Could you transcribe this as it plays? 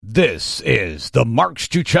This is the Mark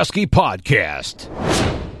Struczewski Podcast.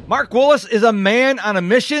 Mark Willis is a man on a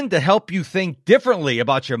mission to help you think differently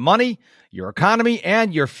about your money, your economy,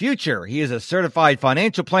 and your future. He is a certified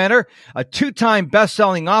financial planner, a two-time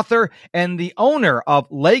best-selling author, and the owner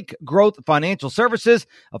of Lake Growth Financial Services,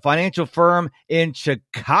 a financial firm in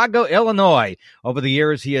Chicago, Illinois. Over the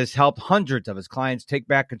years, he has helped hundreds of his clients take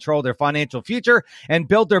back control of their financial future and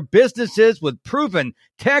build their businesses with proven,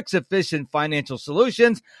 tax-efficient financial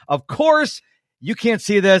solutions. Of course, you can't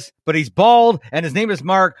see this, but he's bald, and his name is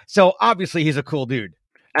Mark, so obviously he's a cool dude.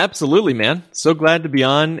 Absolutely, man. So glad to be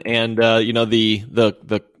on, and the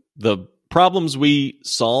problems we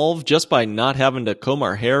solve just by not having to comb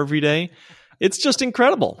our hair every day, it's just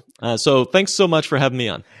incredible. So thanks so much for having me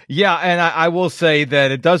on. Yeah, and I will say that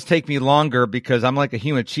it does take me longer because I'm like a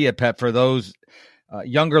human chia pet. For those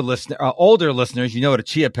older listeners, you know what a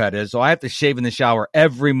chia pet is. So I have to shave in the shower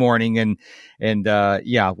every morning, and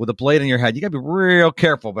with a blade on your head, you gotta be real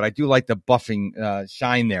careful. But I do like the buffing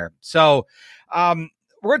shine there. So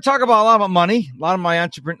we're going to talk about a lot about money. A lot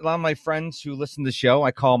of my friends who listen to the show,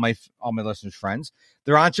 I call all my listeners friends.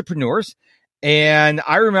 They're entrepreneurs. And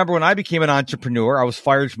I remember when I became an entrepreneur, I was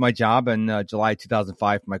fired from my job in July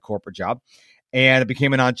 2005 for my corporate job. And I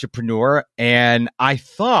became an entrepreneur. And I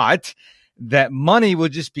thought that money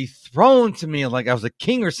would just be thrown to me like I was a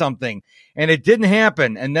king or something. And it didn't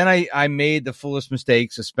happen. And then I made the foolish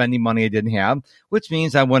mistakes of spending money I didn't have, which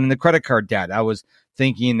means I went into credit card debt. I was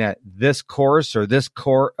thinking that this course or this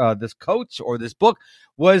coach or this book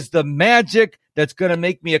was the magic that's going to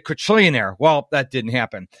make me a quadrillionaire. Well, that didn't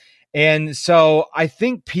happen. And so I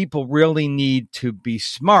think people really need to be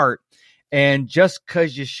smart. And just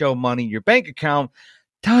because you show money in your bank account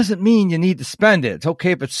doesn't mean you need to spend it. It's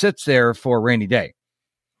okay if it sits there for a rainy day.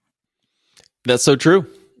 That's so true.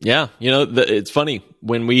 Yeah. It's funny.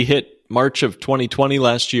 When we hit March of 2020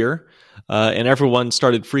 last year, and everyone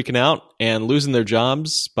started freaking out and losing their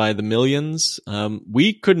jobs by the millions,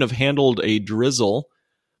 we couldn't have handled a drizzle,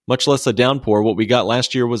 much less a downpour. What we got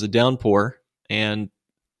last year was a downpour, and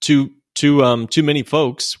too many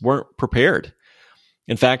folks weren't prepared.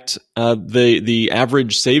 In fact, the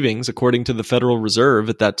average savings, according to the Federal Reserve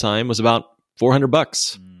at that time, was about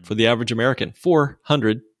 $400 for the average American.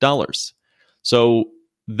 $400. So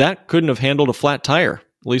that couldn't have handled a flat tire,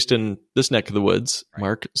 at least in this neck of the woods, right,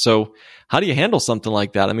 Mark. So how do you handle something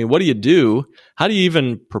like that? I mean, what do you do? How do you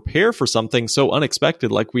even prepare for something so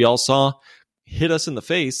unexpected like we all saw hit us in the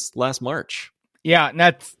face last March? Yeah, and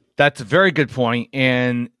that's a very good point.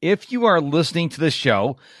 And if you are listening to this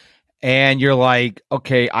show and you're like,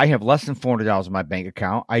 okay, I have less than $400 in my bank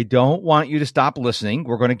account, I don't want you to stop listening.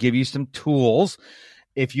 We're going to give you some tools.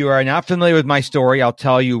 If you are not familiar with my story, I'll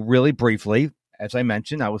tell you really briefly. As I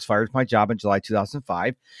mentioned, I was fired from my job in July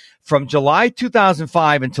 2005. From July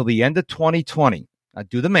 2005 until the end of 2020, now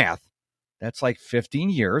do the math, that's like 15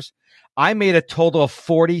 years, I made a total of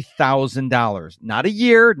 $40,000. Not a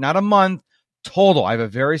year, not a month, total. I have a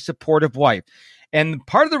very supportive wife. And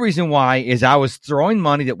part of the reason why is I was throwing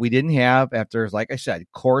money that we didn't have after, like I said,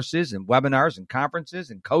 courses and webinars and conferences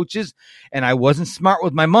and coaches, and I wasn't smart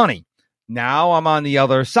with my money. Now I'm on the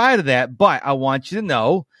other side of that, but I want you to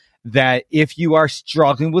know that if you are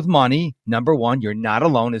struggling with money, number one, you're not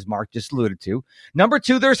alone, as Mark just alluded to. Number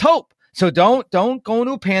two, there's hope. So don't go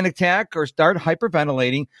into a panic attack or start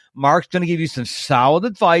hyperventilating. Mark's going to give you some solid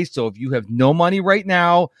advice. So if you have no money right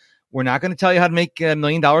now, we're not going to tell you how to make $1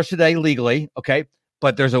 million today legally, okay?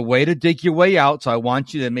 But there's a way to dig your way out. So I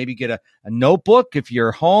want you to maybe get a notebook if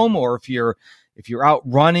you're home, or if you're out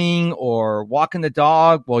running or walking the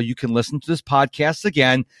dog. Well, you can listen to this podcast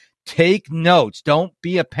again. Take notes. Don't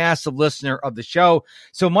be a passive listener of the show.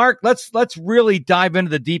 So, Mark, let's really dive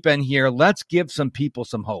into the deep end here. Let's give some people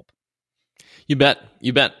some hope. You bet.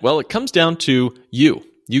 Well, it comes down to you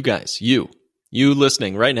guys, you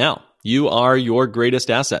listening right now. You are your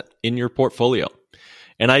greatest asset in your portfolio.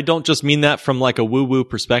 And I don't just mean that from like a woo-woo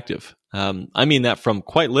perspective. I mean that from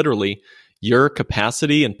quite literally, your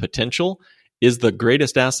capacity and potential is the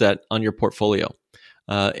greatest asset on your portfolio.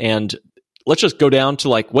 And let's just go down to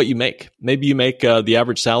like what you make. Maybe you make the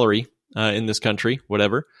average salary in this country,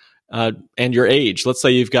 whatever, and your age. Let's say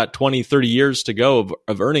you've got 20, 30 years to go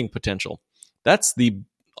of earning potential. That's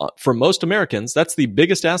for most Americans, that's the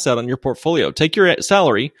biggest asset on your portfolio. Take your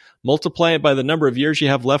salary, multiply it by the number of years you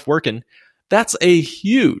have left working. That's a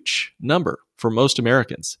huge number for most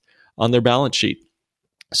Americans on their balance sheet.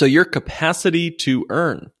 So your capacity to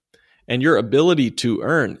earn and your ability to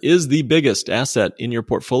earn is the biggest asset in your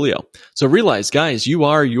portfolio. So realize, guys, you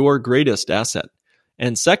are your greatest asset.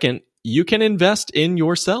 And second, you can invest in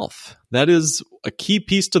yourself. That is a key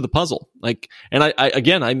piece to the puzzle. And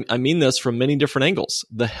I mean this from many different angles.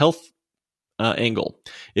 The health angle.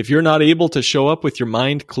 If you're not able to show up with your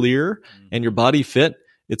mind clear and your body fit,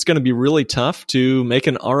 it's going to be really tough to make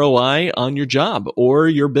an ROI on your job or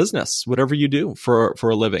your business, whatever you do for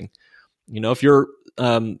a living. If you're,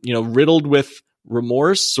 riddled with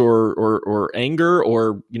remorse or anger,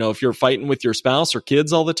 or, if you're fighting with your spouse or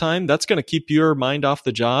kids all the time, that's going to keep your mind off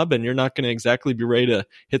the job, and you're not going to exactly be ready to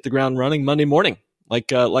hit the ground running Monday morning,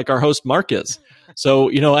 like our host Mark is. So,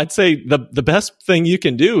 I'd say the best thing you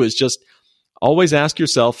can do is just always ask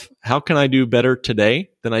yourself, how can I do better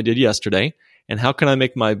today than I did yesterday? And how can I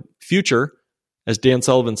make my future, as Dan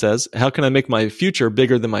Sullivan says, how can I make my future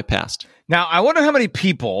bigger than my past? Now, I wonder how many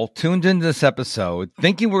people tuned into this episode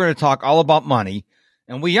thinking we're going to talk all about money,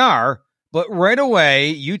 and we are, but right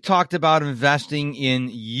away, you talked about investing in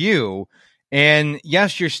you. And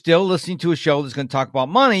yes, you're still listening to a show that's going to talk about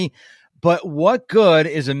money, but what good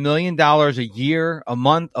is $1 million a year, a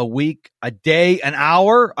month, a week, a day, an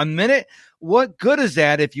hour, a minute? What good is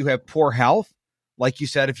that if you have poor health? Like you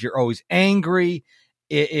said, if you're always angry,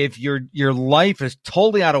 if your life is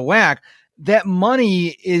totally out of whack, that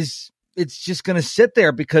money it's just going to sit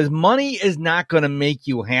there, because money is not going to make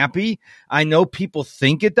you happy. I know people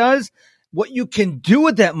think it does. What you can do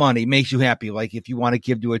with that money makes you happy. Like if you want to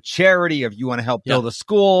give to a charity, or if you want to help build a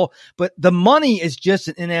school, but the money is just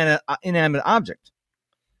an inanimate object.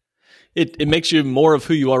 It makes you more of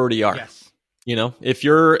who you already are. Yes. If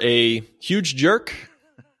you're a huge jerk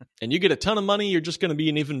and you get a ton of money, you're just going to be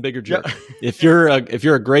an even bigger jerk. If you're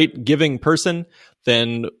a great giving person,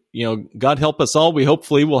 then God help us all. We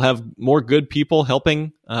hopefully will have more good people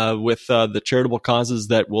helping with the charitable causes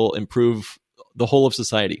that will improve the whole of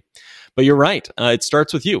society. But you're right. It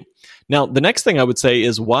starts with you. Now, the next thing I would say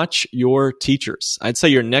is watch your teachers. I'd say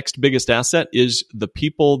your next biggest asset is the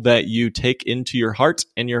people that you take into your heart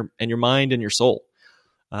and your mind and your soul.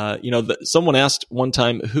 Someone asked one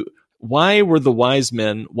time, why were the wise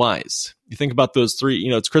men wise? You think about those three,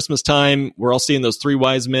 it's Christmas time. We're all seeing those three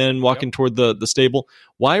wise men walking toward the stable.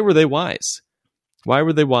 Why were they wise? Why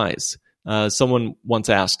were they wise? Someone once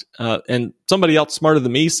asked, and somebody else smarter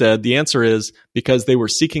than me said, the answer is because they were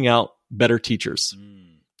seeking out better teachers.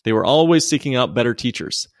 They were always seeking out better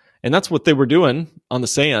teachers. And that's what they were doing on the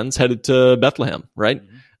sands headed to Bethlehem, right?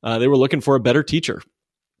 They were looking for a better teacher.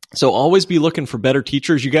 So always be looking for better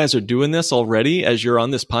teachers. You guys are doing this already as you're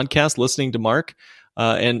on this podcast, listening to Mark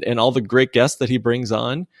and all the great guests that he brings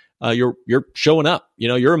on. You're showing up.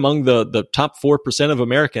 You're among the top 4% of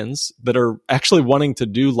Americans that are actually wanting to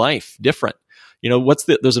do life different.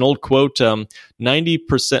 There's an old quote,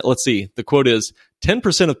 90%. Let's see. The quote is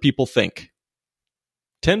 10% of people think.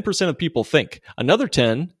 10% of people think. Another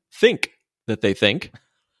 10 think that they think.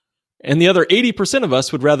 And the other 80% of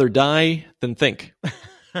us would rather die than think.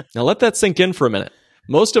 Now let that sink in for a minute.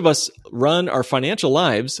 Most of us run our financial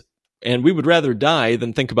lives and we would rather die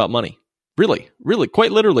than think about money. Really,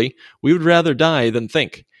 quite literally, we would rather die than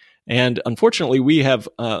think. And unfortunately, we have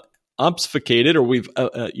obfuscated, or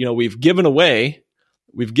we've given away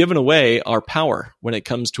our power when it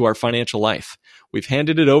comes to our financial life. We've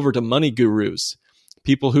handed it over to money gurus,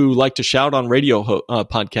 people who like to shout on radio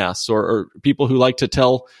podcasts, or people who like to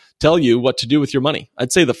tell you what to do with your money.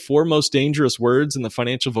 I'd say the 4 most dangerous words in the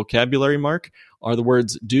financial vocabulary, Mark, are the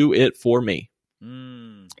words, do it for me.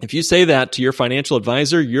 If you say that to your financial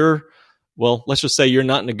advisor, let's just say you're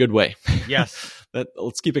not in a good way. Yes.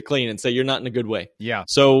 Let's keep it clean and say you're not in a good way. Yeah.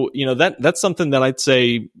 So, that's something that I'd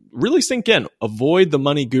say really sink in. Avoid the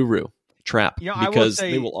money guru trap, because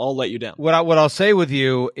they will all let you down. What I'll say with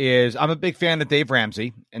you is I'm a big fan of Dave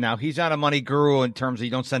Ramsey, and now he's not a money guru in terms of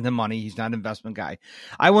you don't send him money. He's not an investment guy.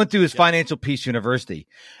 I went through his Financial Peace University,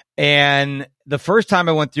 and the first time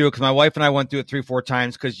I went through it, because my wife and I went through it 3-4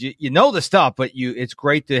 times, because you know the stuff, but it's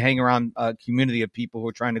great to hang around a community of people who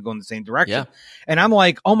are trying to go in the same direction. Yeah. And I'm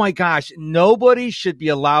like, oh my gosh, nobody should be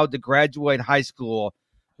allowed to graduate high school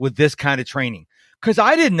with this kind of training. Because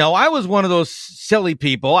I didn't know. I was one of those silly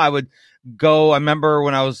people. I would go. I remember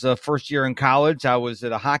when I was first year in college, I was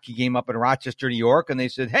at a hockey game up in Rochester, New York, and they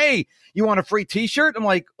said, "Hey, you want a free T-shirt?" I'm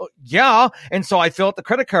like, oh, "Yeah." And so I filled out the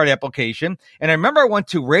credit card application, and I remember I went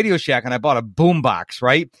to Radio Shack and I bought a boombox,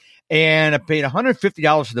 right? And I paid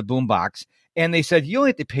 $150 for the boombox, and they said you only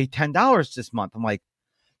have to pay $10 this month. I'm like,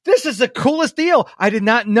 this is the coolest deal. I did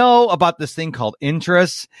not know about this thing called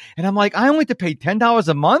interest. And I'm like, I only have to pay $10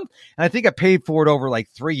 a month. And I think I paid for it over like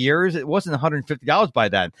 3 years. It wasn't $150 by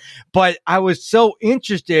then, but I was so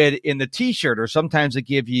interested in the T-shirt, or sometimes they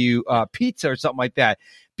give you pizza or something like that,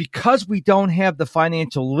 because we don't have the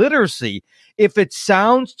financial literacy. If it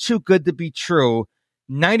sounds too good to be true,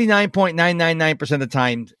 99.999% of the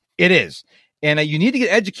time it is. And you need to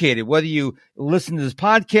get educated, whether you listen to this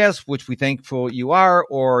podcast, which we thankful you are,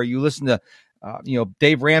 or you listen to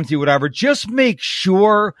Dave Ramsey, whatever. Just make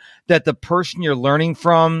sure that the person you're learning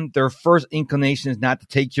from, their first inclination is not to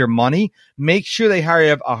take your money. Make sure they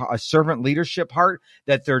have a servant leadership heart,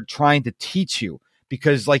 that they're trying to teach you.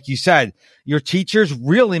 Because like you said, your teachers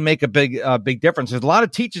really make a big difference. There's a lot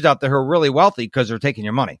of teachers out there who are really wealthy because they're taking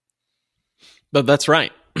your money. But that's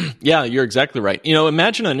right. Yeah, you're exactly right.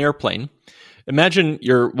 Imagine an airplane. Imagine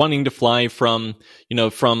you're wanting to fly from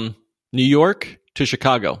New York to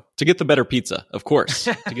Chicago to get the better pizza, of course,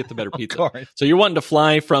 to get the better pizza. Course. So you're wanting to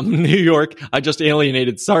fly from New York. I just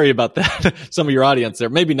alienated. Sorry about that. Some of your audience there.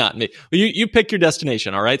 Maybe not me. You pick your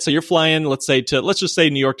destination. All right. So you're flying, let's just say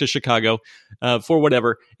New York to Chicago, for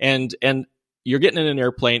whatever. And you're getting in an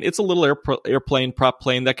airplane. It's a little airplane, prop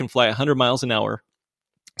plane that can fly 100 miles an hour.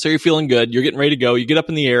 So you're feeling good. You're getting ready to go. You get up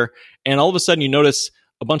in the air, and all of a sudden you notice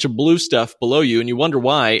a bunch of blue stuff below you, and you wonder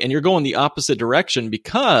why, and you're going the opposite direction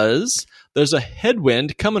because there's a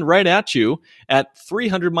headwind coming right at you at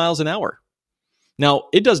 300 miles an hour. Now,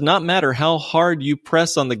 it does not matter how hard you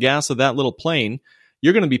press on the gas of that little plane,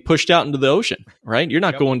 you're going to be pushed out into the ocean, right? You're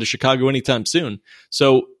not going to Chicago anytime soon.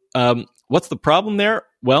 So what's the problem there?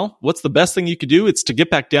 Well, what's the best thing you could do? It's to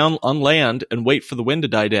get back down on land and wait for the wind to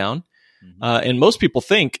die down. And most people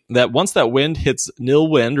think that once that wind hits nil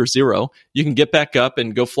wind or zero, you can get back up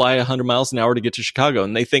and go fly 100 miles an hour to get to Chicago.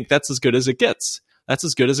 And they think that's as good as it gets. That's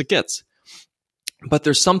as good as it gets. But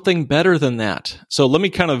there's something better than that. So let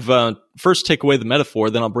me kind of first take away the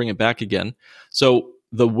metaphor, then I'll bring it back again. So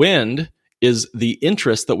the wind is the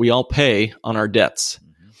interest that we all pay on our debts.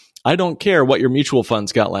 I don't care what your mutual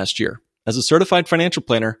funds got last year. As a certified financial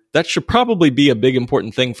planner, that should probably be a big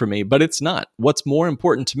important thing for me, but it's not. What's more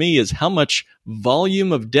important to me is how much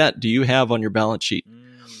volume of debt do you have on your balance sheet?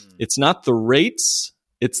 It's not the rates,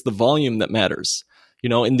 it's the volume that matters.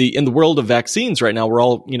 In the world of vaccines right now, we're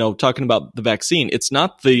all, talking about the vaccine. It's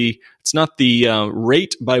not the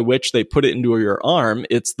rate by which they put it into your arm,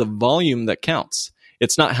 it's the volume that counts.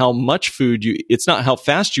 It's not how much food it's not how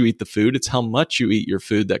fast you eat the food, it's how much you eat your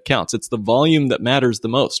food that counts. It's the volume that matters the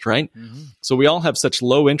most, right? Mm-hmm. So we all have such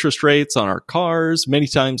low interest rates on our cars. Many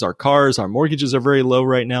times our mortgages are very low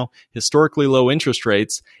right now, historically low interest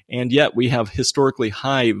rates, and yet we have historically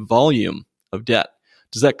high volume of debt.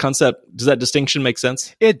 Does that distinction make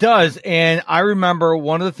sense? It does. And I remember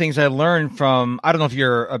one of the things I learned from, I don't know if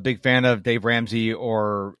you're a big fan of Dave Ramsey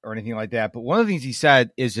or anything like that, but one of the things he said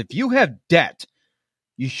is if you have debt,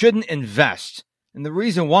 you shouldn't invest. And the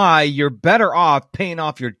reason why, you're better off paying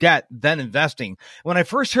off your debt than investing. When I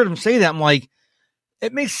first heard him say that, I'm like,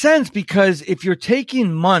 it makes sense, because if you're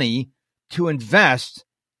taking money to invest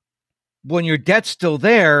when your debt's still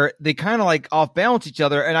there, they kind of like off balance each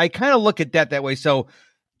other. And I kind of look at debt that way. So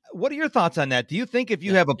what are your thoughts on that? Do you think if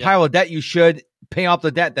you have a pile of debt, you should pay off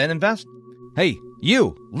the debt, then invest? Hey,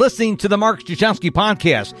 you listening to the Mark Struczewski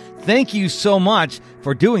podcast, thank you so much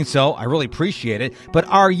for doing so. I really appreciate it. But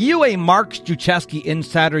are you a Mark Struczewski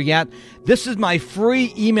insider yet? This is my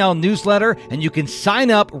free email newsletter, and you can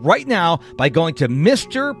sign up right now by going to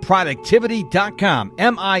MrProductivity.com,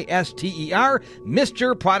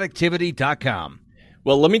 MISTER, MrProductivity.com.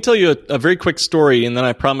 Well, let me tell you a very quick story, and then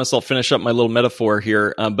I promise I'll finish up my little metaphor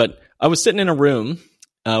here. But I was sitting in a room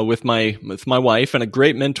with my wife and a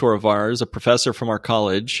great mentor of ours, a professor from our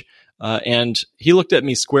college, and he looked at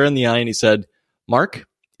me square in the eye and he said, "Mark,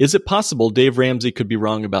 is it possible Dave Ramsey could be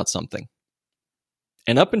wrong about something?"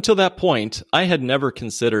 And up until that point, I had never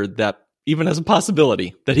considered that even as a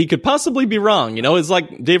possibility, that he could possibly be wrong. It's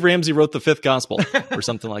like Dave Ramsey wrote the fifth gospel or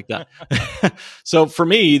something like that. So for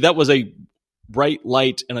me, that was a bright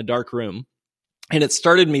light in a dark room. And it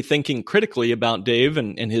started me thinking critically about Dave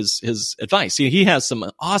and his advice. He has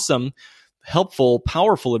some awesome, helpful,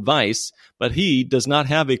 powerful advice, but he does not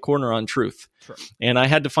have a corner on truth. Sure. And I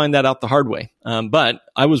had to find that out the hard way. But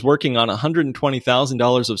I was working on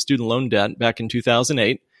 $120,000 of student loan debt back in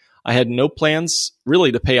 2008. I had no plans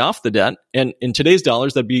really to pay off the debt. And in today's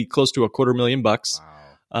dollars, that'd be close to $250,000.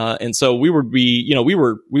 Wow. And so we would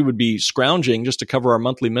be scrounging just to cover our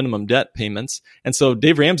monthly minimum debt payments. And so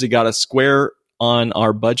Dave Ramsey got us square on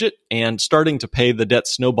our budget and starting to pay the debt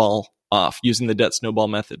snowball off using the debt snowball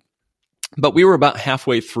method. But we were about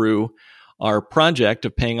halfway through our project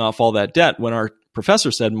of paying off all that debt when our professor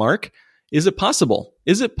said, "Mark, is it possible?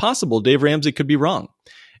 Is it possible Dave Ramsey could be wrong?"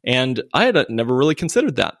 And I had never really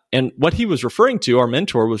considered that. And what he was referring to, our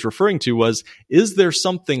mentor was referring to, was, is there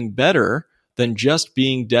something better than just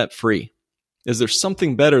being debt free? Is there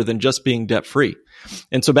something better than just being debt free?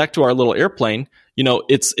 And so back to our little airplane,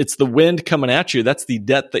 it's the wind coming at you. That's the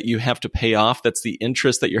debt that you have to pay off. That's the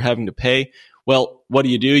interest that you're having to pay. Well, what do?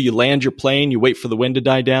 You land your plane, you wait for the wind to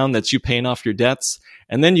die down. That's you paying off your debts.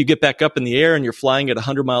 And then you get back up in the air and you're flying at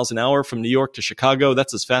 100 miles an hour from New York to Chicago.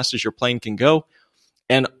 That's as fast as your plane can go.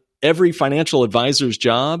 And every financial advisor's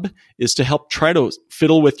job is to help try to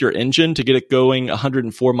fiddle with your engine to get it going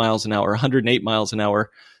 104 miles an hour, 108 miles an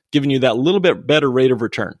hour, giving you that little bit better rate of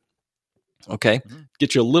return. Okay. Mm-hmm.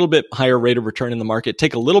 Get you a little bit higher rate of return in the market,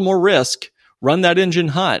 take a little more risk, run that engine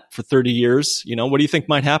hot for 30 years. What do you think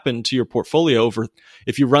might happen to your portfolio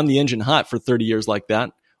if you run the engine hot for 30 years like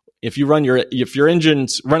that? If your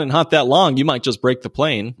engine's running hot that long, you might just break the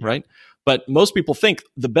plane, right? But most people think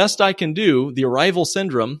the best I can do, the arrival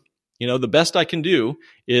syndrome, the best I can do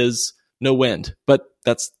is no wind. But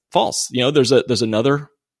that's false. There's another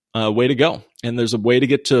way to go. And there's a way to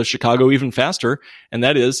get to Chicago even faster, and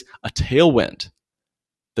that is a tailwind.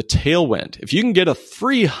 The tailwind. If you can get a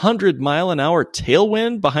 300 mile an hour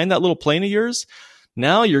tailwind behind that little plane of yours,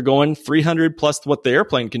 now you're going 300 plus what the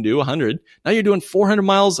airplane can do, 100. Now you're doing 400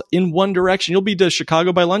 miles in one direction. You'll be to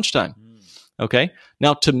Chicago by lunchtime. Okay.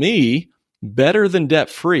 Now to me, better than debt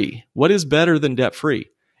free. What is better than debt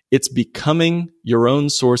free? It's becoming your own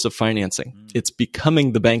source of financing. It's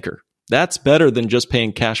becoming the banker. That's better than just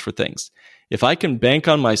paying cash for things. If I can bank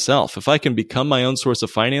on myself, if I can become my own source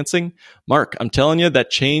of financing, Mark, I'm telling you, that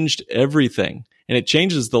changed everything. And it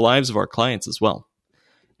changes the lives of our clients as well.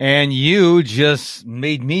 And you just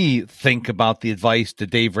made me think about the advice that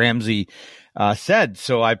Dave Ramsey said.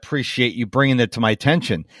 So I appreciate you bringing it to my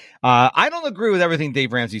attention. I don't agree with everything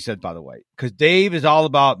Dave Ramsey said, by the way, because Dave is all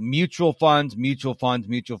about mutual funds.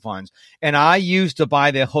 And I used to buy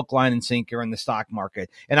the hook, line, and sinker in the stock market.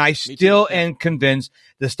 And I still am convinced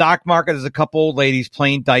the stock market is a couple old ladies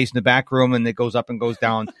playing dice in the back room and it goes up and goes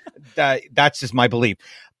down. That's just my belief.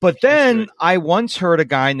 But then I once heard a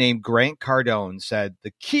guy named Grant Cardone said the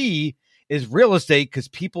key is real estate because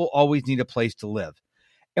people always need a place to live.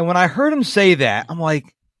 And when I heard him say that, I'm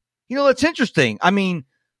like, that's interesting. I mean,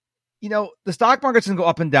 the stock market's going to go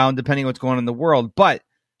up and down depending on what's going on in the world. But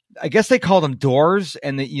I guess they call them doors.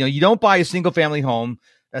 And, you don't buy a single family home.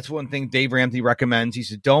 That's one thing Dave Ramsey recommends. He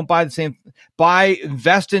said, don't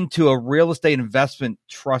invest into a real estate investment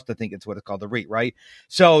trust. I think it's what it's called, the REIT, right?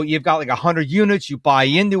 So you've got like 100 units, you buy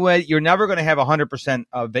into it. You're never going to have 100%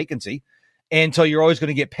 of vacancy. And so you're always going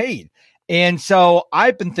to get paid. And so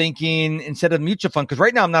I've been thinking instead of mutual fund, because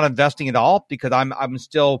right now I'm not investing at all because I'm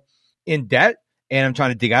still in debt and I'm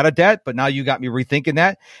trying to dig out of debt. But now you got me rethinking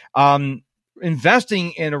that.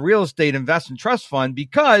 Investing in a real estate investment trust fund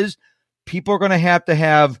because people are going to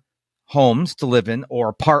have homes to live in or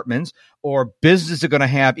apartments or businesses are going to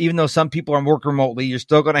have, even though some people are working remotely, you're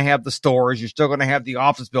still going to have the stores, you're still going to have the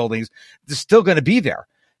office buildings. They're still going to be there.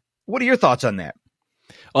 What are your thoughts on that?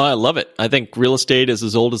 Oh, I love it. I think real estate is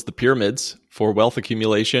as old as the pyramids for wealth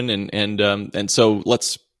accumulation. And so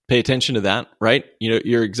let's pay attention to that, right?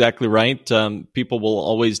 You're exactly right. People will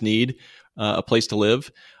always need a place to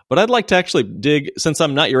live. But I'd like to actually dig, since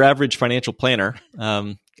I'm not your average financial planner,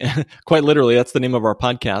 quite literally, that's the name of our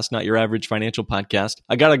podcast, Not Your Average Financial Podcast.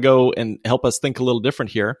 I got to go and help us think a little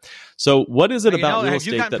different here. So what is it about real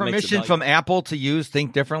estate that makes it valuable? Have you gotten permission from Apple to use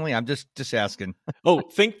Think Differently? I'm just asking. Oh,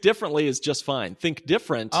 Think Differently is just fine. Think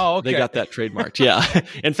Different, oh, okay. They got that trademarked. Yeah.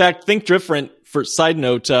 In fact, Think Different, for side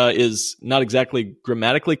note, is not exactly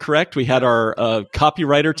grammatically correct. We had our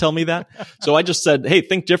copywriter tell me that. So I just said, hey,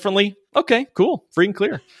 think differently. Okay, cool. Free and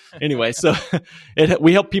clear. Anyway, so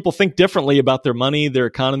we help people think differently about their money, their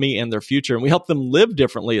economy, and their future. And we help them live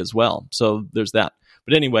differently as well. So there's that.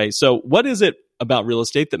 But anyway, so what is it about real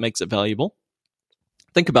estate that makes it valuable?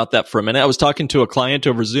 Think about that for a minute. I was talking to a client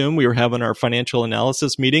over Zoom. We were having our financial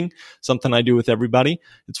analysis meeting, something I do with everybody.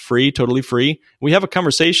 It's free, totally free. We have a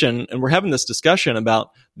conversation and we're having this discussion about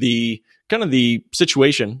the kind of the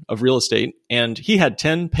situation of real estate. And he had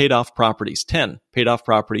 10 paid off properties.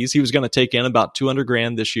 He was going to take in about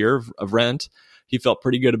 $200,000 this year of rent. He felt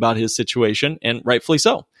pretty good about his situation, and rightfully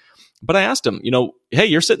so. But I asked him, hey,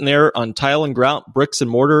 you're sitting there on tile and grout, bricks and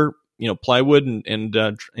mortar, plywood and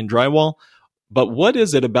drywall. But what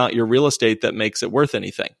is it about your real estate that makes it worth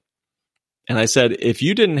anything? And I said, if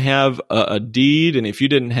you didn't have a deed and if you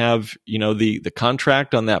didn't have, the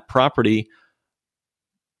contract on that property,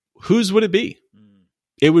 whose would it be?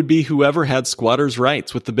 It would be whoever had squatter's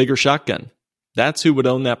rights with the bigger shotgun. That's who would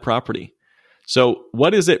own that property. So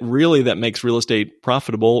what is it really that makes real estate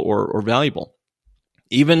profitable or valuable?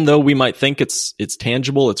 Even though we might think it's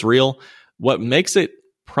tangible, it's real, what makes it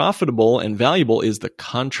profitable and valuable is the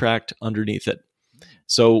contract underneath it.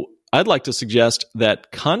 So I'd like to suggest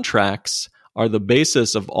that contracts are the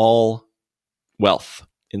basis of all wealth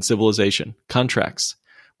in civilization. Contracts.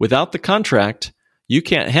 Without the contract, you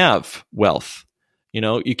can't have wealth.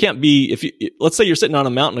 You can't be, let's say you're sitting on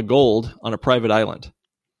a mountain of gold on a private island.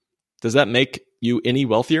 Does that make you any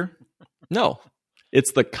wealthier? No.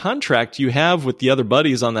 It's the contract you have with the other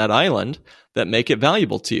buddies on that island that make it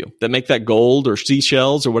valuable to you, that make that gold or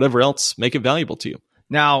seashells or whatever else make it valuable to you.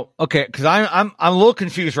 Now, okay, because I'm a little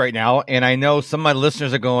confused right now, and I know some of my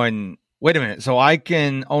listeners are going, wait a minute, so I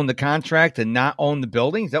can own the contract and not own the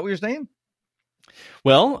building? Is that what you're saying?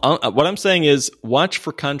 Well, what I'm saying is watch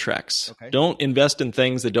for contracts. Okay. Don't invest in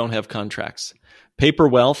things that don't have contracts. Paper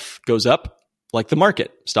wealth goes up like the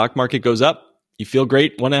market. Stock market goes up. You feel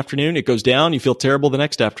great one afternoon. It goes down. You feel terrible the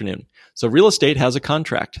next afternoon. So real estate has a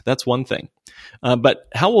contract. That's one thing. But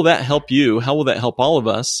how will that help you? How will that help all of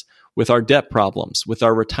us with our debt problems, with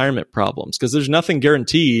our retirement problems? Because there's nothing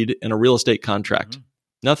guaranteed in a real estate contract. Mm-hmm.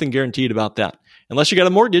 Nothing guaranteed about that. Unless you got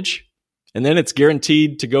a mortgage. And then it's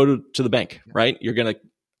guaranteed to go to the bank, right? You're going to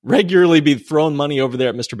regularly be throwing money over there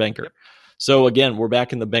at Mr. Banker. So again, we're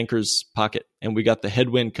back in the banker's pocket and we got the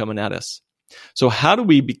headwind coming at us. So how do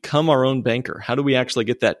we become our own banker? How do we actually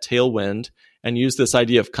get that tailwind and use this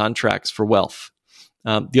idea of contracts for wealth?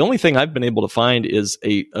 The only thing I've been able to find is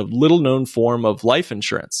a little known form of life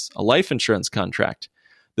insurance, a life insurance contract.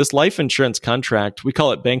 This life insurance contract, we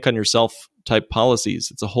call it bank on yourself type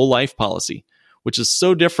policies. It's a whole life policy, which is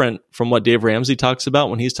so different from what Dave Ramsey talks about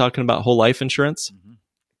when he's talking about whole life insurance. Mm-hmm.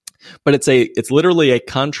 But it's literally a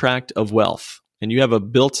contract of wealth, and you have a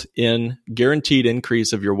built-in guaranteed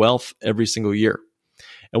increase of your wealth every single year.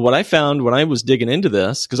 And what I found when I was digging into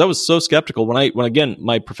this, because I was so skeptical when again,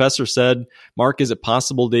 my professor said, Mark, is it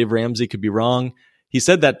possible Dave Ramsey could be wrong? He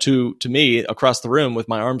said that to me across the room with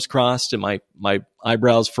my arms crossed and my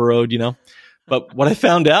eyebrows furrowed, But what I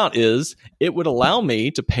found out is it would allow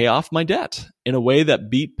me to pay off my debt in a way that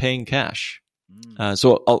beat paying cash.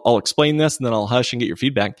 So I'll explain this and then I'll hush and get your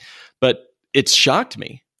feedback. But it's shocked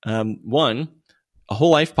me. One, a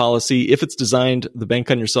whole life policy, if it's designed the bank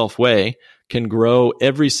on yourself way, can grow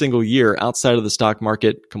every single year outside of the stock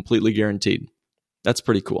market, completely guaranteed. That's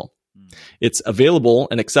pretty cool. It's available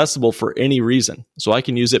and accessible for any reason. So I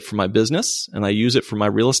can use it for my business and I use it for my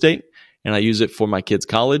real estate. And I use it for my kid's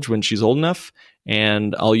college when she's old enough.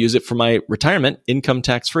 And I'll use it for my retirement, income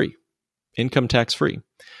tax free. Income tax free.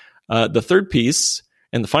 The third piece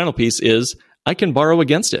and the final piece is I can borrow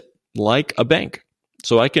against it like a bank.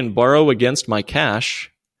 So I can borrow against my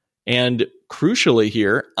cash. And crucially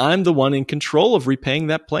here, I'm the one in control of repaying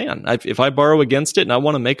that plan. If I borrow against it and I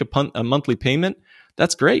want to make a monthly payment,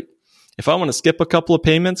 that's great. If I want to skip a couple of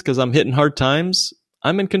payments because I'm hitting hard times,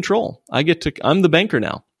 I'm in control. I'm the banker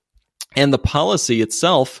now. And the policy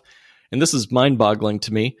itself, and this is mind-boggling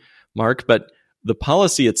to me, Mark, but the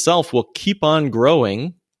policy itself will keep on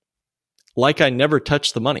growing like I never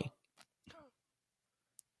touched the money.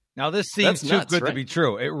 Now, this seems too good to be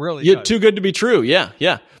true. It really does. Too good to be true.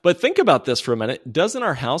 Yeah. But think about this for a minute. Doesn't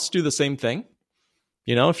our house do the same thing?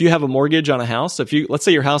 If you have a mortgage on a house, let's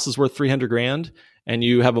say your house is worth $300,000 and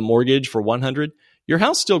you have a mortgage for $100,000, your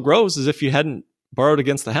house still grows as if you hadn't borrowed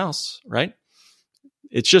against the house, right?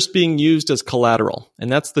 It's just being used as collateral.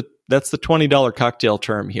 And that's the $20 cocktail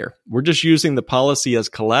term here. We're just using the policy as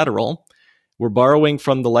collateral. We're borrowing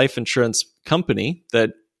from the life insurance company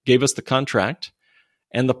that gave us the contract.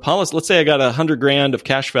 And the policy, let's say I got $100,000 of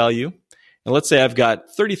cash value. And let's say I've got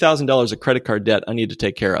 $30,000 of credit card debt I need to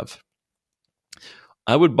take care of.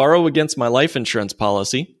 I would borrow against my life insurance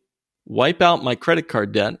policy, wipe out my credit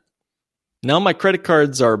card debt. Now my credit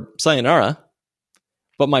cards are sayonara.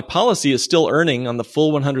 But my policy is still earning on the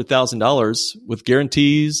full $100,000 with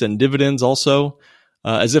guarantees and dividends also,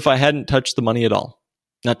 as if I hadn't touched the money at all.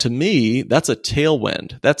 Now, to me, that's a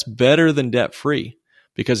tailwind. That's better than debt-free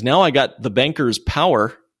because now I got the banker's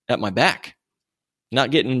power at my back,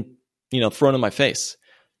 not getting thrown in my face.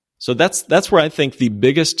 So that's where I think the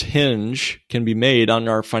biggest hinge can be made on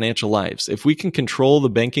our financial lives. If we can control the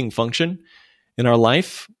banking function in our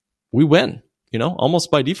life, we win,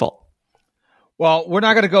 almost by default. Well, we're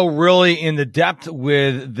not going to go really into depth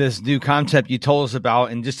with this new concept you told us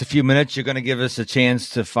about. In just a few minutes, you're going to give us a chance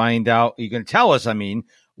to find out. You're going to tell us,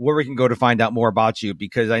 where we can go to find out more about you,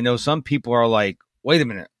 because I know some people are like, wait a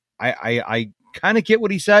minute. I kind of get what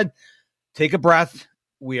he said. Take a breath.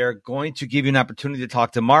 We are going to give you an opportunity to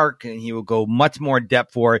talk to Mark, and he will go much more in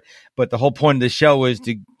depth for it. But the whole point of the show is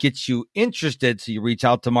to get you interested, so you reach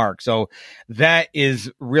out to Mark. So that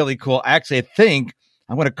is really cool. Actually, I think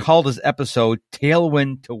I'm going to call this episode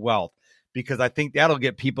Tailwind to Wealth, because I think that'll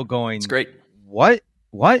get people going. It's great. What?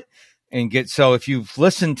 and get. So if you've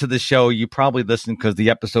listened to the show, you probably listened because the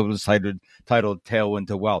episode was titled Tailwind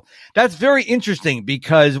to Wealth. That's very interesting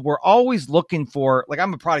because we're always looking for, like,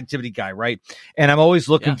 I'm a productivity guy, right? And I'm always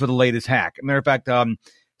looking for the latest hack. Matter of fact,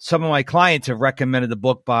 some of my clients have recommended the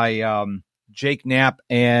book by Jake Knapp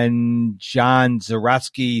and John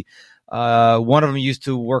Zareski. One of them used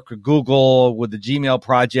to work at Google with the Gmail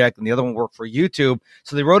project, and the other one worked for YouTube.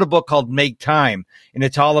 So they wrote a book called Make Time, and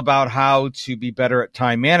it's all about how to be better at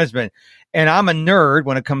time management. And I'm a nerd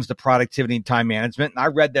when it comes to productivity and time management. And I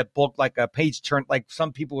read that book like a page turn, like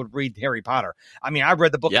some people would read Harry Potter. I mean, I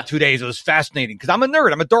read the book in 2 days. It was fascinating because I'm a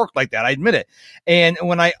nerd. I'm a dork like that. I admit it. And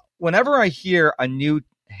whenever I hear a new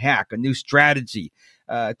hack, a new strategy,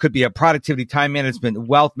 could be a productivity, time management,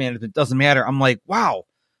 wealth management, doesn't matter. I'm like, wow.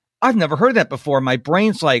 I've never heard that before. My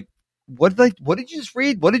brain's like, what did you just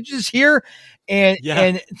read? What did you just hear?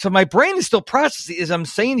 And so my brain is still processing as I'm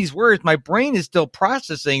saying these words. My brain is still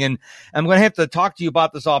processing, and I'm going to have to talk to you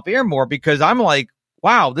about this off air more because I'm like,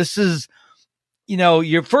 wow, this is,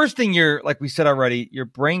 your first thing like we said already, your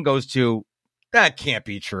brain goes to, that can't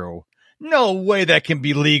be true. No way that can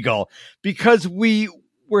be legal because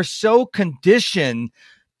we're so conditioned.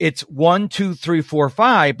 It's 1, 2, 3, 4,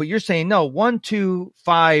 5, but you're saying no, 1, 2,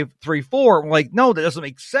 5, 3, 4. I'm like, no, that doesn't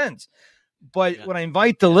make sense. But what I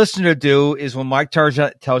invite the listener to do is when Mike tells you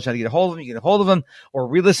how to get a hold of him, you get a hold of him or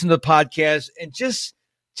re-listen to the podcast and just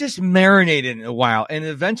marinate it in a while. And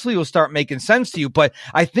eventually it'll start making sense to you. But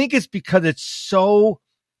I think it's because it's so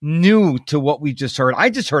new to what we just heard. I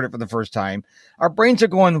just heard it for the first time. Our brains are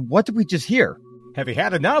going, what did we just hear? Have you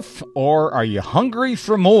had enough, or are you hungry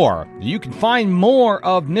for more? You can find more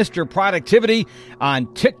of Mr. Productivity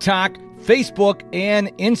on TikTok, Facebook, and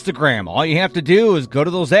Instagram. All you have to do is go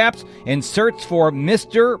to those apps and search for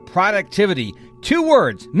Mr. Productivity. 2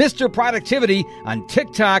 words, Mr. Productivity on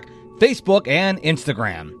TikTok, Facebook, and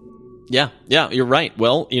Instagram. Yeah, you're right.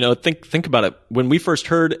 Well, think about it. When we first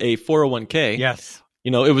heard a 401k, yes,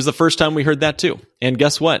 it was the first time we heard that too. And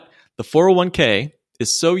guess what? The 401k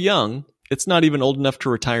is so young, it's not even old enough to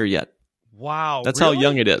retire yet. Wow. That's really? How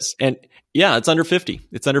young it is. And yeah, it's under 50.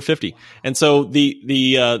 It's under 50. And so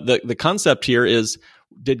the concept here is,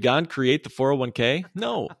 did God create the 401k?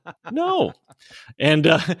 No. And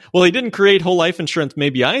well, he didn't create whole life insurance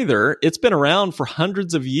maybe either. It's been around for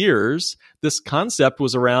hundreds of years. This concept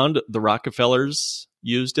was around. The Rockefellers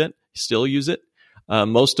used it, still use it.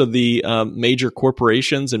 Most of the major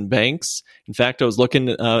corporations and banks. In fact, I was looking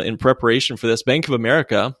in preparation for this. Bank of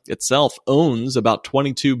America itself owns about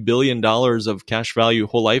 $22 billion of cash value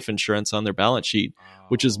whole life insurance on their balance sheet,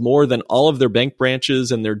 which is more than all of their bank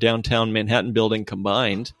branches and their downtown Manhattan building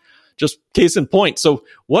combined. Just case in point. So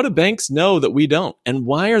what do banks know that we don't? And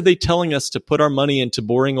why are they telling us to put our money into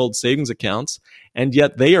boring old savings accounts? And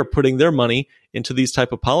yet they are putting their money into these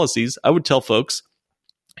type of policies. I would tell folks,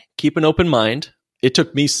 keep an open mind. It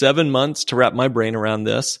took me 7 months to wrap my brain around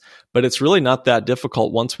this, but it's really not that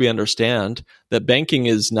difficult once we understand that banking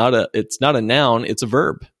is it's not a noun, it's a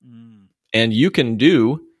verb. And you can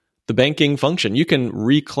do the banking function. You can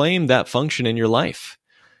reclaim that function in your life.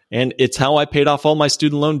 And it's how I paid off all my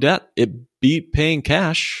student loan debt. It beat paying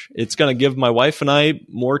cash. It's going to give my wife and I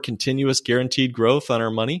more continuous guaranteed growth on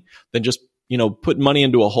our money than just, putting money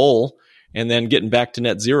into a hole and then getting back to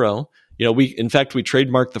net zero. We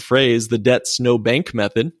trademarked the phrase, the debt's no bank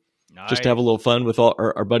method, just to have a little fun with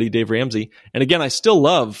our buddy Dave Ramsey. And again, I still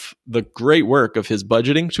love the great work of his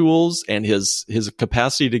budgeting tools and his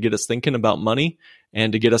capacity to get us thinking about money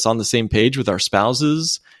and to get us on the same page with our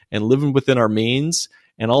spouses and living within our means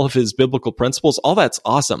and all of his biblical principles. All that's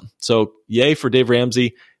awesome. So yay for Dave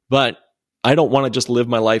Ramsey. But I don't want to just live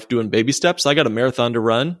my life doing baby steps. I got a marathon to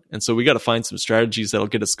run. And so we got to find some strategies that'll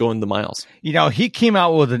get us going the miles. He came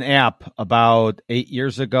out with an app about 8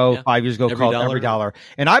 years ago, 5 years ago called Every Dollar.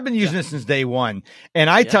 And I've been using it since day one. And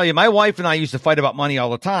I tell you, my wife and I used to fight about money all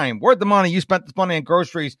the time. Where'd the money? You spent this money on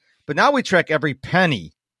groceries. But now we track every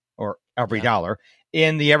penny or every dollar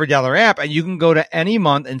in the Every Dollar app. And you can go to any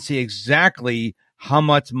month and see exactly how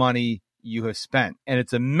much money you have spent. And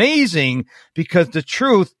it's amazing because the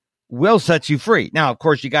truth will set you free. Now, of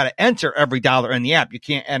course, you got to enter every dollar in the app. You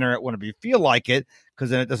can't enter it whenever you feel like it because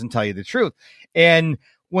then it doesn't tell you the truth. And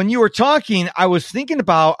when you were talking, I was thinking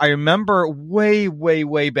about, I remember way, way,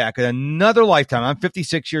 way back in another lifetime. I'm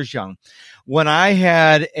 56 years young. When I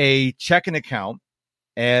had a checking account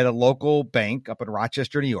at a local bank up in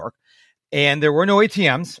Rochester, New York, and there were no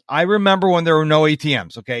ATMs. I remember when there were no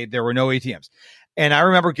ATMs. Okay. There were no ATMs. And I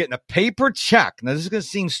remember getting a paper check. Now, this is going to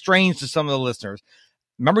seem strange to some of the listeners.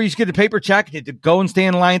 remember you used to get a paper check, you had to go and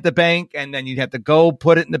stand in line at the bank, and then you'd have to go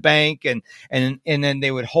put it in the bank, and then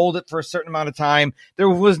they would hold it for a certain amount of time. There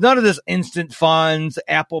was none of this instant funds,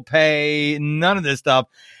 Apple Pay, none of this stuff.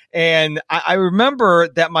 And I remember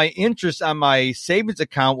that my interest on my savings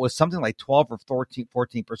account was something like 12 or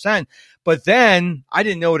 14%. But then I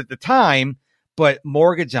didn't know it at the time, but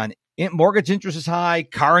mortgage interest is high,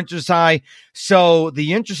 car interest is high. So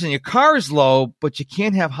the interest in your car is low, but you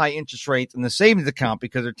can't have high interest rates in the savings account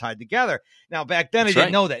because they're tied together. Now, back then, I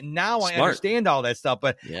didn't know that. Now I understand all that stuff,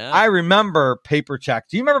 but I remember paper checks.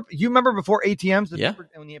 Do you remember before ATMs,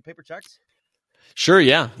 when you had paper checks? Sure.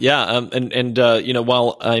 Yeah.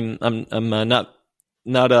 While I'm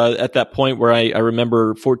not at that point where I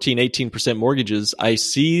remember 14, 18% mortgages, I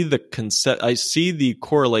see the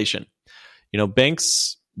correlation.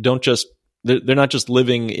 Banks they're not just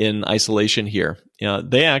living in isolation here.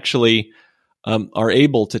 They actually are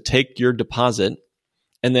able to take your deposit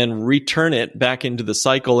and then return it back into the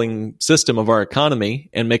cycling system of our economy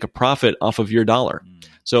and make a profit off of your dollar.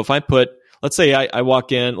 So if I let's say I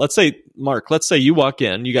walk in, Mark, let's say you walk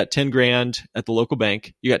in, you got 10 grand at the local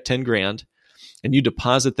bank, you got 10 grand and you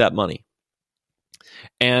deposit that money.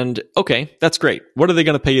 And okay, that's great. What are they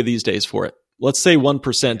going to pay you these days for it? Let's say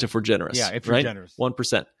 1% if we're generous. Yeah, if you're generous.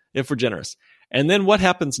 1% if we're generous. And then what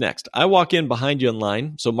happens next? I walk in behind you in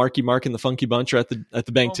line. So Marky Mark and the Funky Bunch are at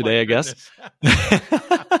the bank today, I guess.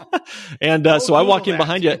 And so I walk in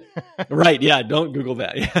behind you. Right. Yeah. Don't Google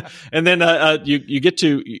that. Yeah. And then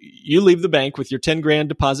you leave the bank with your 10 grand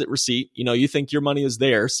deposit receipt. You think your money is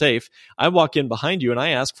there, safe. I walk in behind you and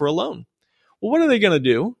I ask for a loan. Well, what are they going to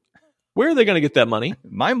do? Where are they going to get that money?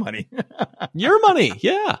 My money. Your money.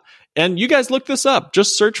 Yeah. And you guys look this up.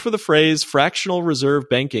 Just search for the phrase fractional reserve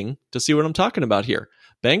banking to see what I'm talking about here.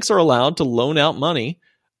 Banks are allowed to loan out money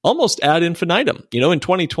almost ad infinitum. In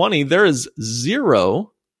 2020, there is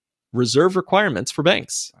zero reserve requirements for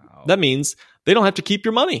banks. Wow. That means they don't have to keep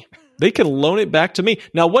your money. They can loan it back to me.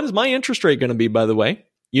 Now, what is my interest rate going to be, by the way?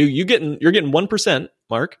 You're getting 1%,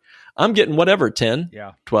 Mark. I'm getting whatever, 10,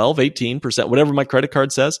 12, 18%, whatever my credit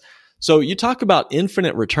card says. So you talk about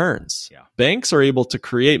infinite returns. Yeah. Banks are able to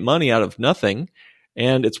create money out of nothing,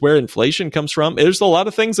 and it's where inflation comes from. There's a lot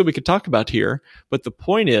of things that we could talk about here, but the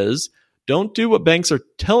point is, don't do what banks are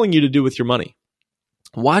telling you to do with your money.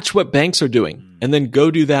 Watch what banks are doing, and then go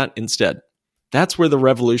do that instead. That's where the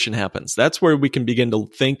revolution happens. That's where we can begin to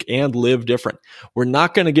think and live different. We're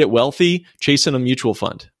not going to get wealthy chasing a mutual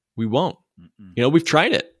fund. We won't. We've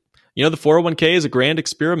tried it. The 401k is a grand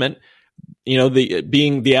experiment.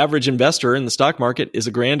 Being the average investor in the stock market is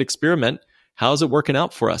a grand experiment. How's it working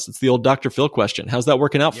out for us? It's the old Dr. Phil question. How's that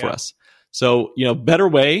working out for us? So, better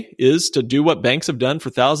way is to do what banks have done for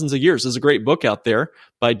thousands of years. There's a great book out there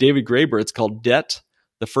by David Graeber. It's called Debt,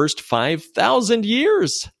 the First 5,000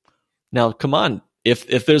 Years. Now, come on.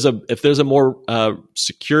 If there's a more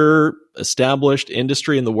secure, established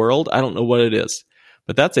industry in the world, I don't know what it is.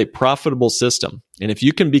 But that's a profitable system. And if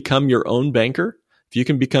you can become your own banker, if you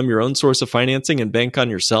can become your own source of financing and bank on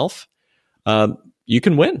yourself, you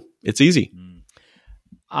can win. It's easy.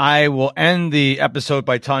 I will end the episode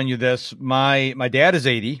by telling you this. My dad is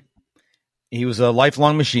 80. He was a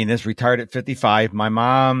lifelong machinist, retired at 55. My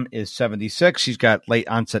mom is 76. She's got late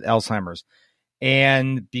onset Alzheimer's.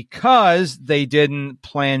 And because they didn't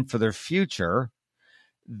plan for their future,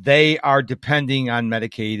 they are depending on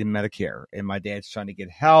Medicaid and Medicare. And my dad's trying to get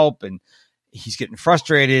help, and he's getting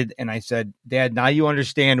frustrated. And I said, Dad, now you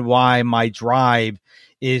understand why my drive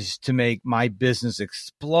is to make my business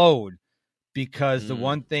explode. Because the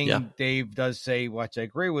one thing Dave does say, which I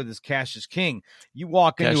agree with, is cash is king. You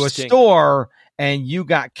walk into a store and you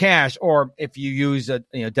got cash, or if you use a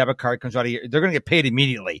debit card comes out of here, they're going to get paid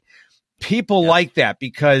immediately. People like that,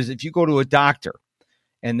 because if you go to a doctor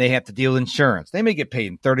and they have to deal with insurance, they may get paid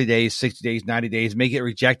in 30 days, 60 days, 90 days, may get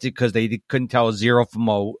rejected because they couldn't tell a zero from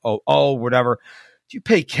whatever. If you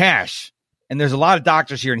pay cash, and there's a lot of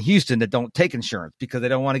doctors here in Houston that don't take insurance because they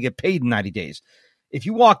don't want to get paid in 90 days. If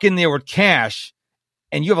you walk in there with cash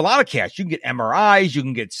and you have a lot of cash, you can get MRIs, you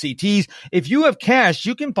can get CTs. If you have cash,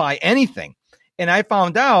 you can buy anything. And I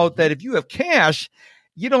found out that if you have cash,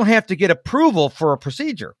 you don't have to get approval for a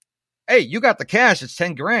procedure. Hey, you got the cash. It's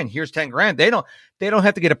 10 grand. Here's 10 grand. They don't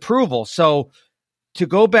have to get approval. So to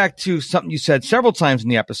go back to something you said several times in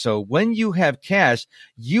the episode, when you have cash,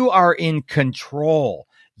 you are in control.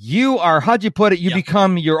 You are, how'd you put it? You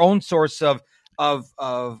become your own source of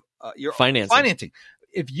your financing.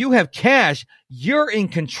 If you have cash, you're in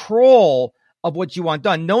control of what you want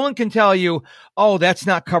done. No one can tell you, oh, that's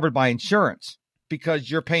not covered by insurance, because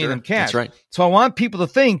you're paying them cash. That's right. So I want people to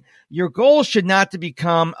think your goal should not to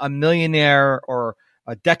become a millionaire or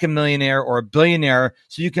a decamillionaire or a billionaire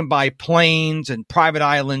so you can buy planes and private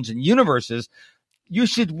islands and universes. You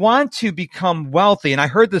should want to become wealthy. And I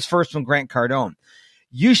heard this first from Grant Cardone.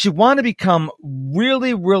 You should want to become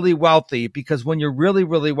really, really wealthy, because when you're really,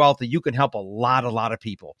 really wealthy, you can help a lot of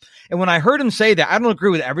people. And when I heard him say that, I don't agree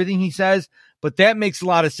with everything he says, but that makes a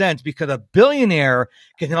lot of sense, because a billionaire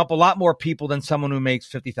can help a lot more people than someone who makes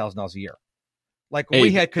 $50,000 a year. Like when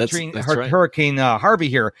we had Hurricane Harvey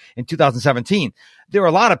here in 2017, there were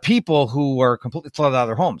a lot of people who were completely flooded out of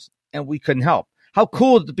their homes, and we couldn't help. How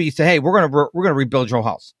cool would it be to say, hey, we're gonna rebuild your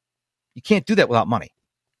whole house? You can't do that without money.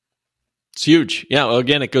 It's huge. Yeah. Well,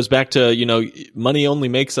 again, it goes back to, money only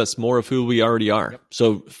makes us more of who we already are. Yep.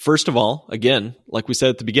 So first of all, again, like we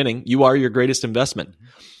said at the beginning, you are your greatest investment. Mm-hmm.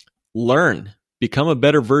 Learn, become a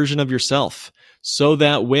better version of yourself, so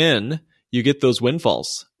that when you get those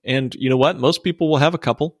windfalls, and you know what, most people will have a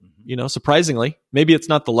couple, surprisingly, maybe it's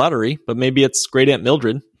not the lottery, but maybe it's great Aunt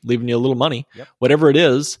Mildred leaving you a little money, whatever it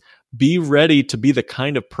is, be ready to be the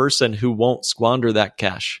kind of person who won't squander that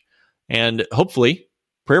cash. And hopefully,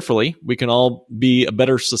 prayerfully, we can all be a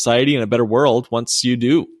better society and a better world once you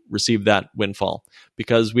do receive that windfall,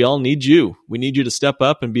 because we all need you. We need you to step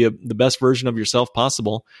up and be the best version of yourself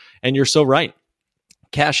possible. And you're so right.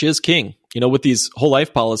 Cash is king. With these whole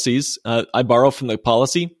life policies, I borrow from the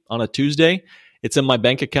policy on a Tuesday. It's in my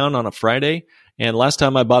bank account on a Friday. And last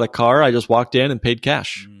time I bought a car, I just walked in and paid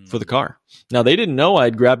cash for the car. Now, they didn't know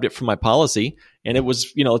I'd grabbed it from my policy. And it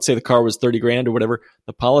was, let's say the car was 30 grand or whatever.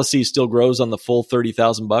 The policy still grows on the full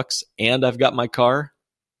 $30,000, and I've got my car.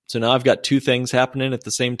 So now I've got two things happening at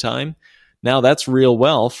the same time. Now that's real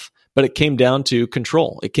wealth, but it came down to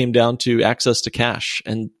control. It came down to access to cash.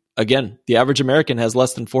 And again, the average American has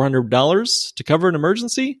less than $400 to cover an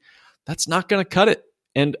emergency. That's not going to cut it.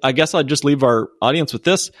 And I guess I'd just leave our audience with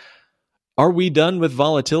this. Are we done with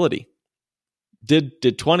volatility? Did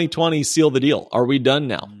 2020 seal the deal? Are we done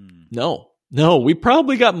now? No, we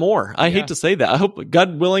probably got more. I hate to say that. I hope,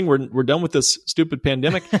 God willing, we're done with this stupid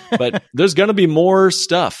pandemic, but there's going to be more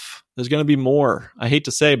stuff. There's going to be more. I hate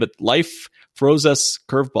to say, but life throws us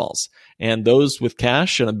curveballs, and those with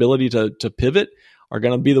cash and ability to pivot are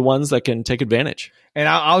going to be the ones that can take advantage. And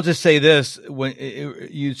I'll just say this: when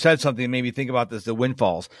you said something that made me think about this, the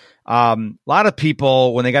windfalls. A lot of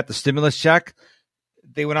people, when they got the stimulus check,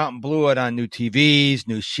 they went out and blew it on new TVs,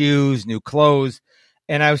 new shoes, new clothes.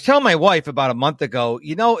 And I was telling my wife about a month ago,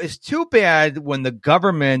 it's too bad when the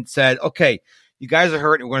government said, okay, you guys are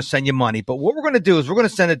hurting, we're going to send you money. But what we're going to do is we're going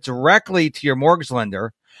to send it directly to your mortgage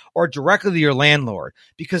lender or directly to your landlord,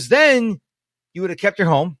 because then you would have kept your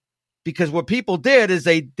home. Because what people did is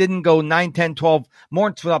they didn't go 9, 10, 12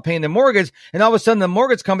 months without paying their mortgage. And all of a sudden the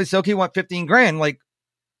mortgage company said, okay, you want 15 grand. Like,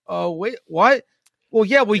 oh, wait, what? Well,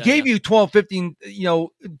 yeah, we gave you 12, 15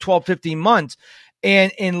 months.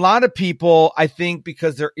 And a lot of people, I think,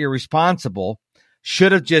 because they're irresponsible,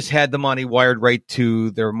 should have just had the money wired right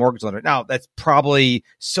to their mortgage lender. Now, that's probably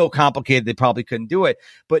so complicated they probably couldn't do it.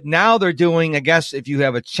 But now they're doing, I guess, if you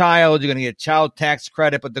have a child, you're going to get child tax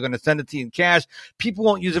credit, but they're going to send it to you in cash. People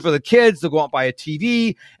won't use it for the kids. They'll go out and buy a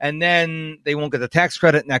TV, and then they won't get the tax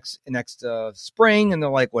credit next spring. And they're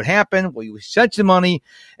like, what happened? Well, you sent the money.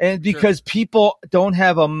 And because people don't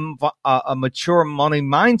have a mature money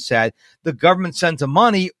mindset, the government sends the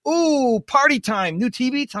money. Ooh, party time, new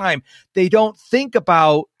TV time. They don't think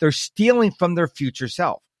about they're stealing from their future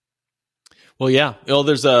self. Well, yeah. Well,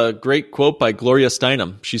 there's a great quote by Gloria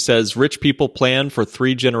Steinem. She says, rich people plan for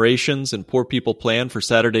 3 generations and poor people plan for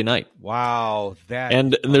Saturday night. Wow.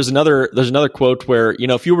 And there's another quote where,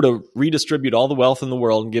 if you were to redistribute all the wealth in the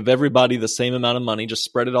world and give everybody the same amount of money, just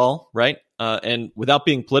spread it all, right? And without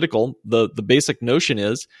being political, the basic notion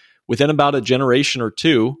is within about a generation or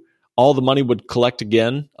two, all the money would collect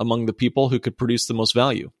again among the people who could produce the most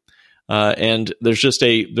value. And there's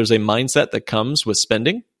a mindset that comes with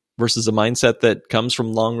spending versus a mindset that comes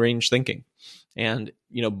from long range thinking. And,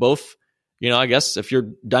 both, I guess if you're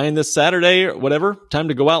dying this Saturday or whatever, time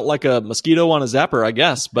to go out like a mosquito on a zapper, I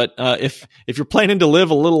guess. But if you're planning to live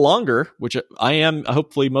a little longer, which I am,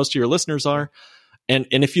 hopefully most of your listeners are, and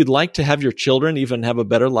if you'd like to have your children even have a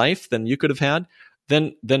better life than you could have had,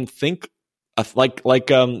 then think like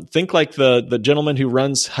the gentleman who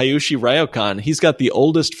runs Hayushi Ryokan. He's got the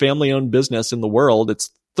oldest family-owned business in the world.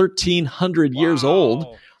 It's 1,300 years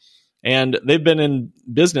old, and they've been in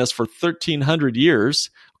business for 1,300 years.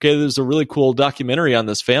 Okay, there's a really cool documentary on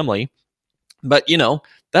this family, but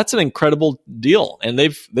that's an incredible deal. And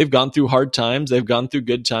they've gone through hard times, they've gone through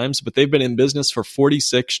good times, but they've been in business for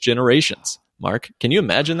 46 generations. Mark, can you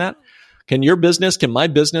imagine that? Can your business, can my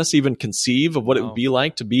business even conceive of what it would be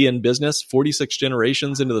like to be in business 46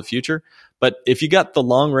 generations into the future? But if you got the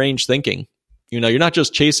long range thinking, you're not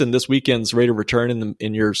just chasing this weekend's rate of return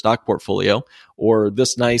in your stock portfolio or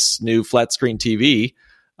this nice new flat screen TV.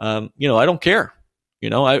 I don't care.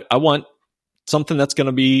 I want something that's going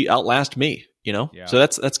to be outlast me. So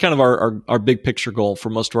that's kind of our big picture goal for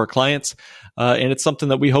most of our clients. And it's something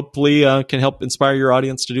that we hopefully can help inspire your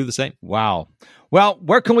audience to do the same. Wow. Well,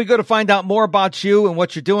 where can we go to find out more about you and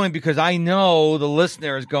what you're doing? Because I know the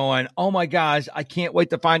listener is going, oh my gosh, I can't wait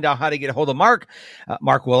to find out how to get a hold of Mark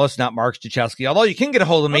Willis, not Mark Stuchewski. Although you can get a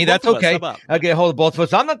hold of me, that's okay. I'll get a hold of both of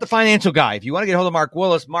us. I'm not the financial guy. If you want to get a hold of Mark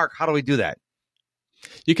Willis, Mark, how do we do that?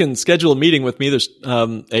 You can schedule a meeting with me. There's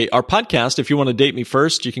our podcast. If you want to date me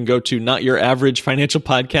first, you can go to Not Your Average Financial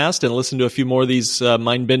Podcast and listen to a few more of these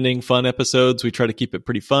mind-bending, fun episodes. We try to keep it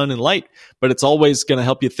pretty fun and light, but it's always going to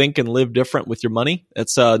help you think and live different with your money.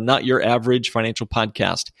 It's Not Your Average Financial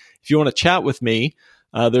Podcast. If you want to chat with me,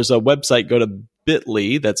 there's a website. Go to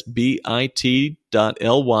bit.ly. That's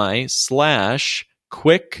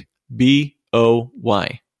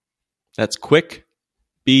bit.ly/quickBOY. That's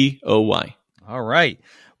quickBOY. All right.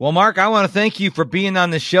 Well, Mark, I want to thank you for being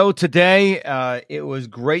on the show today. It was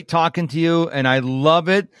great talking to you, and I love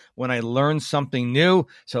it when I learn something new.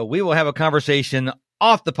 So we will have a conversation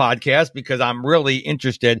off the podcast because I'm really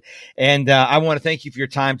interested. And I want to thank you for your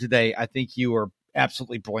time today. I think you were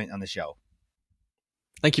absolutely brilliant on the show.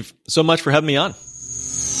 Thank you so much for having me on.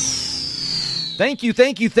 Thank you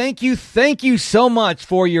so much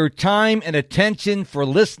for your time and attention for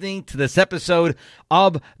listening to this episode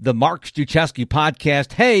of the Mark Stuchewski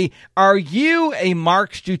Podcast. Hey, are you a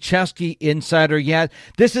Mark Stuchewski insider yet?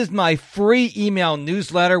 This is my free email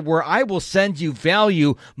newsletter where I will send you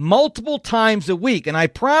value multiple times a week. And I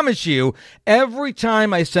promise you, every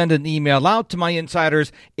time I send an email out to my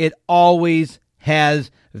insiders, it always has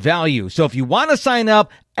value. So if you want to sign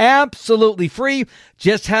up, absolutely free,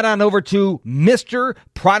 just head on over to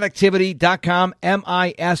MrProductivity.com,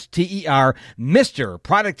 MISTER,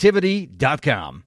 MrProductivity.com.